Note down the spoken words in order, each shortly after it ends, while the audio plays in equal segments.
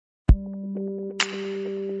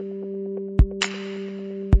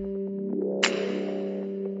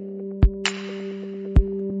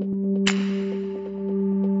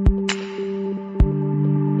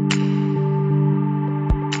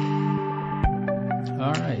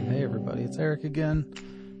All right, hey everybody, it's Eric again,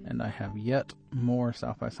 and I have yet more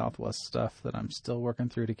South by Southwest stuff that I'm still working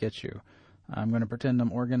through to get you. I'm going to pretend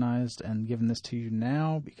I'm organized and giving this to you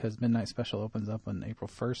now because Midnight Special opens up on April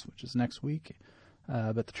 1st, which is next week.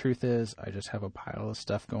 But the truth is, I just have a pile of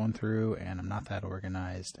stuff going through, and I'm not that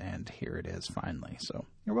organized, and here it is finally. So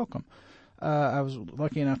you're welcome. I was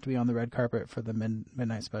lucky enough to be on the red carpet for the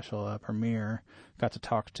Midnight Special premiere. Got to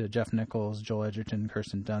talk to Jeff Nichols, Joel Edgerton,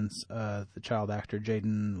 Kirsten Dunst, the child actor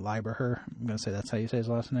Jaden Lieberher. I'm going to say that's how you say his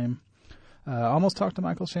last name. Almost talked to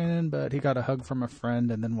Michael Shannon, but he got a hug from a friend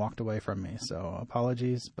and then walked away from me. So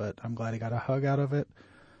apologies, but I'm glad he got a hug out of it.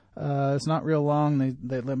 It's not real long.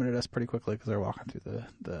 They limited us pretty quickly because they're walking through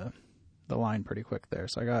the line pretty quick there.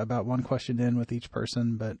 So I got about one question in with each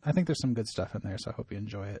person, but I think there's some good stuff in there, so I hope you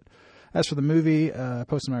enjoy it. As for the movie, I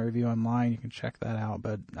posted my review online. You can check that out,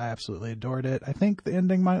 but I absolutely adored it. I think the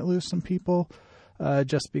ending might lose some people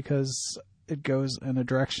just because it goes in a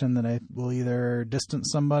direction that I will either distance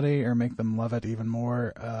somebody or make them love it even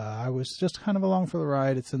more. I was just kind of along for the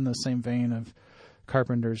ride. It's in the same vein of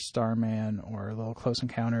Carpenter's Starman or a little Close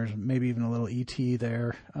Encounters, maybe even a little E.T.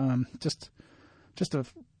 there.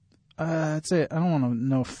 I'd say, I don't want to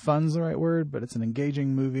know if fun's the right word, but it's an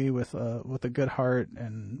engaging movie with a good heart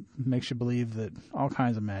and makes you believe that all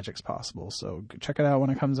kinds of magic's possible. So check it out when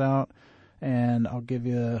it comes out, and I'll give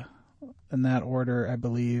you, in that order, I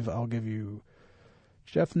believe, I'll give you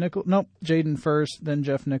Jaden first, then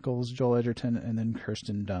Jeff Nichols, Joel Edgerton, and then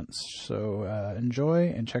Kirsten Dunst. So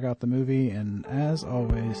enjoy and check out the movie, and as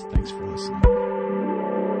always, thanks for listening.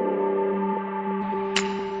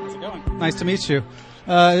 How's it going? Nice to meet you.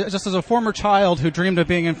 Just as a former child who dreamed of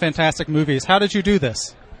being in fantastic movies, how did you do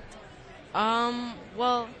this?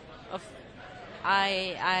 Well,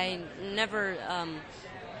 I never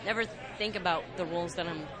think about the roles that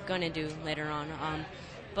I'm going to do later on.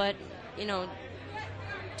 But, you know,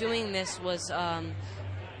 doing this was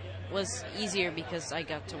easier because I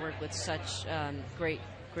got to work with such great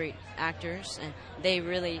actors, and they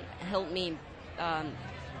really helped me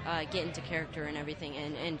get into character and everything.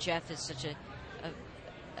 And Jeff is such a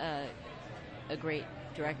great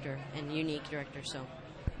director and unique director. So,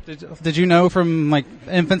 did you know from like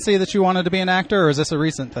infancy that you wanted to be an actor, or is this a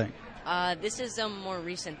recent thing? This is a more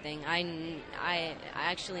recent thing. I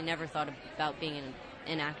actually never thought about being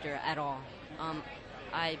an actor at all.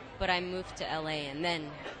 But I moved to LA and then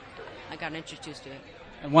I got introduced to it.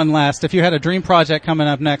 And one last, if you had a dream project coming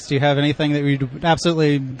up next, do you have anything that you'd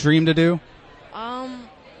absolutely dream to do?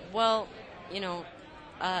 Well, you know,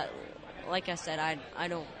 like I said, I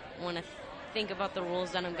don't want to think about the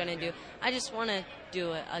roles that I'm going to do. I just want to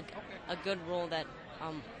do a good role that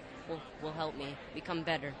will help me become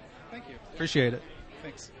better. Thank you. Appreciate it.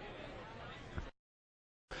 Thanks.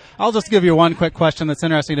 I'll just give you one quick question that's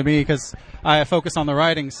interesting to me because I focus on the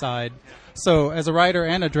writing side. So as a writer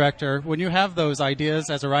and a director, when you have those ideas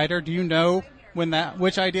as a writer, do you know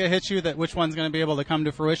which idea hits you, that which one's going to be able to come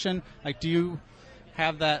to fruition? Like, do you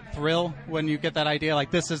have that thrill when you get that idea,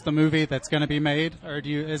 like this is the movie that's going to be made? Or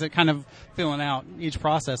is it kind of filling out each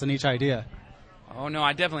process and each idea? Oh, no,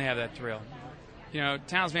 I definitely have that thrill. You know,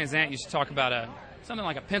 Townes Van Zandt used to talk about something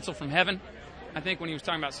like a pencil from heaven, I think, when he was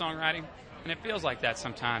talking about songwriting. And it feels like that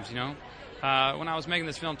sometimes, you know. When I was making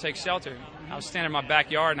this film, Take Shelter, I was standing in my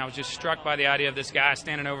backyard and I was just struck by the idea of this guy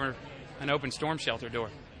standing over an open storm shelter door.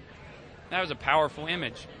 That was a powerful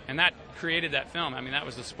image, and that created that film. I mean, that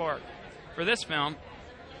was the spark. For this film,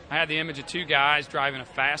 I had the image of two guys driving a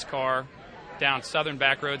fast car down southern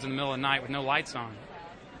back roads in the middle of the night with no lights on.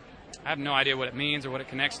 I have no idea what it means or what it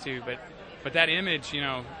connects to, but that image, you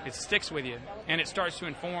know, it sticks with you, and it starts to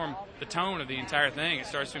inform the tone of the entire thing. It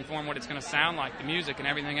starts to inform what it's going to sound like, the music and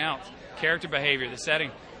everything else, character behavior, the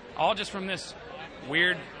setting, all just from this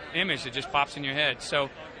weird image that just pops in your head. So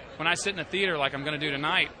when I sit in a theater like I'm going to do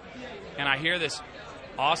tonight, and I hear this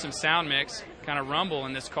awesome sound mix kind of rumble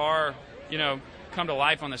in this car, you know, come to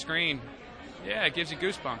life on the screen, yeah, it gives you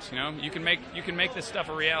goosebumps, you know. You can make this stuff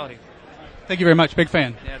a reality. Thank you very much. Big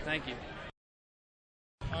fan. Yeah, thank you.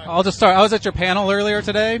 I'll just start. I was at your panel earlier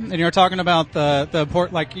today, and you were talking about the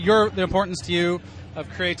importance to you of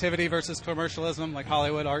creativity versus commercialism, like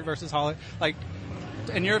Hollywood art versus Hollywood. Like,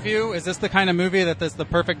 in your view, is this the kind of movie that is the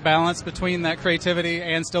perfect balance between that creativity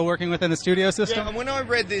and still working within the studio system? Yeah, and when I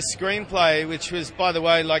read this screenplay, which was, by the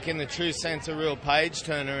way, like in the true sense, a real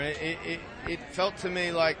page-turner, it felt to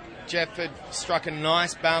me like Jeff had struck a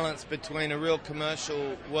nice balance between a real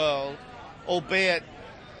commercial world, albeit,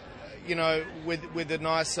 you know, with a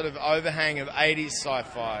nice sort of overhang of 80s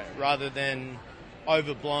sci-fi rather than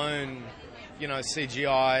overblown, you know,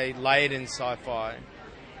 CGI laden sci-fi.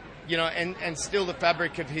 you know, and still the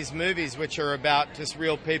fabric of his movies, which are about just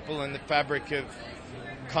real people and the fabric of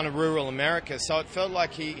kind of rural America. So it felt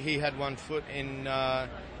like he had one foot in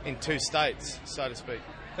two states, so to speak.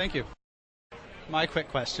 Thank you. My quick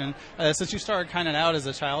question, since you started kind of out as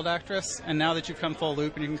a child actress, and now that you've come full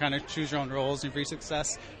loop and you can kind of choose your own roles and you've reached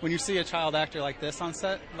success, when you see a child actor like this on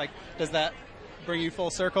set, like, does that bring you full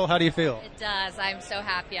circle? How do you feel? It does. I'm so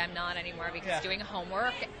happy I'm not anymore, because doing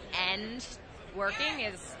homework and working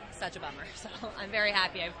is such a bummer. So I'm very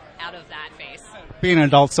happy I'm out of that phase. Being an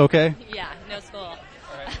adult's okay? Yeah, no school. All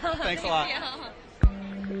right. Thanks a lot. Yeah.